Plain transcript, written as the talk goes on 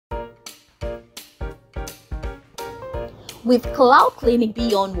With CloudClinic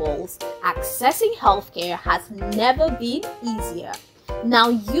Beyond Walls, accessing healthcare has never been easier. Now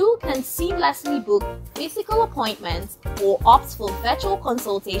you can seamlessly book physical appointments or opt for virtual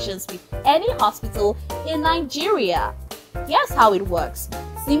consultations with any hospital in Nigeria. Here's how it works.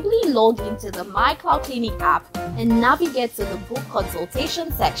 Simply log into the My CloudClinic app and navigate to the Book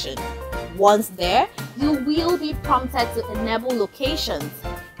Consultation section. Once there, you will be prompted to enable locations.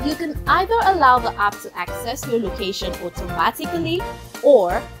 You can either allow the app to access your location automatically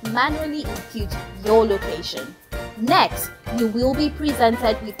or manually input your location. Next, you will be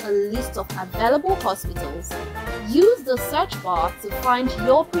presented with a list of available hospitals. Use the search bar to find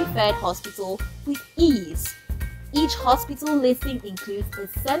your preferred hospital with ease. Each hospital listing includes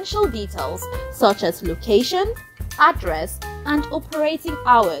essential details such as location, address, and operating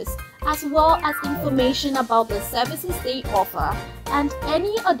hours, as well as information about the services they offer and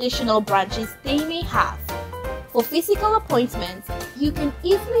any additional branches they may have. For physical appointments, you can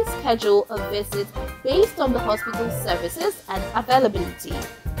easily schedule a visit based on the hospital's services and availability.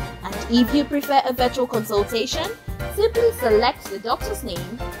 And if you prefer a virtual consultation, simply select the doctor's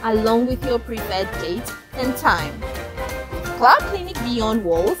name along with your preferred date and time. With CloudClinic Beyond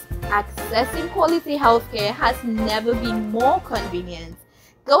Walls, accessing quality healthcare has never been more convenient.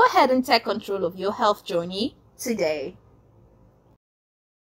 Go ahead and take control of your health journey today.